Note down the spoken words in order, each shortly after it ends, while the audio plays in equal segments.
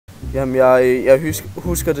Jamen, jeg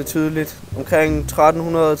husker det tydeligt. Omkring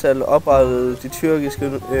 1300-tallet oprettede de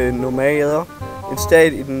tyrkiske nomader en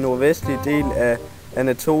stat i den nordvestlige del af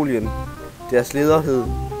Anatolien. Deres leder hed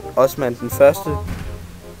Osman den første.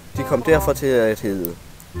 De kom derfor til at hedde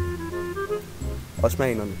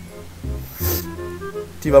osmanerne.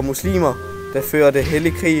 De var muslimer, der førte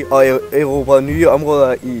hellig krig og erobrede nye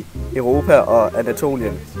områder i Europa og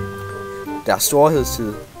Anatolien. Deres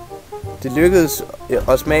storhedstid. Det lykkedes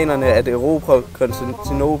osmanerne at erobre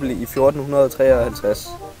Konstantinopel i 1453.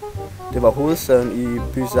 Det var hovedstaden i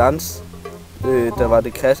Byzans, der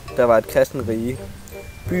var et kristent rige.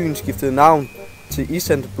 Byen skiftede navn til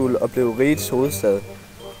Istanbul og blev rigets hovedstad.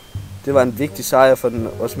 Det var en vigtig sejr for den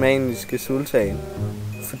osmanniske sultan,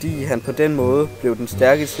 fordi han på den måde blev den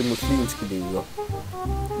stærkeste muslimske leder.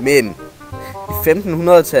 Men i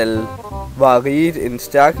 1500-tallet var riget en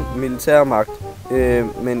stærk militærmagt,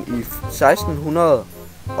 men i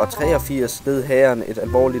 1683 led hæren et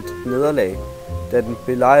alvorligt nederlag, da den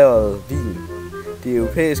belejrede Wien. De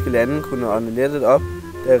europæiske lande kunne ånde lettet op,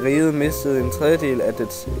 da riget mistede en tredjedel af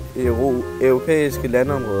dets europæiske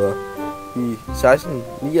landområder i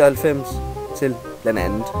 1699 til blandt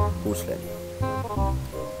andet Rusland.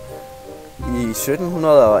 I 1700-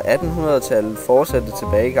 og 1800-tallet fortsatte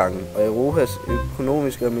tilbagegangen, og Europas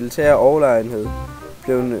økonomiske og militære overlegenhed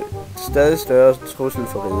blev en stadig større trussel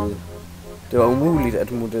for riget. Det var umuligt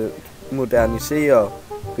at modernisere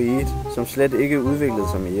riget, som slet ikke udviklede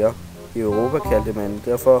sig mere. I Europa kaldte man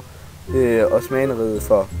derfor Osmanerriget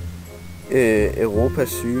for Europas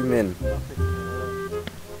syge mænd.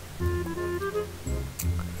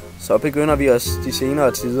 Så begynder vi os de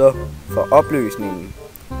senere tider for opløsningen.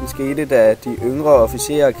 Det skete, da de yngre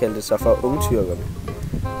officerer kaldte sig for ungtyrkerne.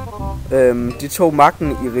 De tog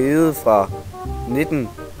magten i riget fra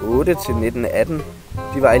 1908 til 1918.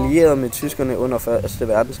 De var allieret med tyskerne under 1.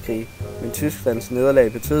 verdenskrig, men Tysklands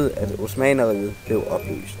nederlag betød, at Osmanerriget blev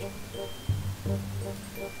opløst.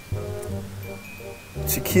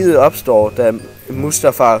 Tyrkiet opstår, da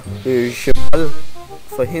Mustafa Kemal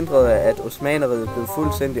forhindrede, at Osmanerriget blev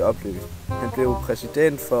fuldstændig opløst. Han blev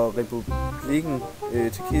præsident for Republikken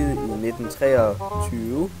Tyrkiet i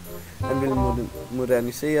 1923. Han ville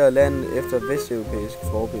modernisere landet efter vesteuropæisk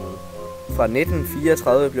forbillede. Fra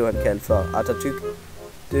 1934 blev han kaldt for Atatürk.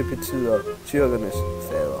 Det betyder tyrkernes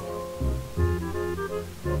fader.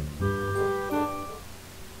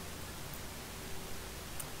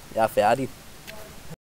 Jeg er færdig.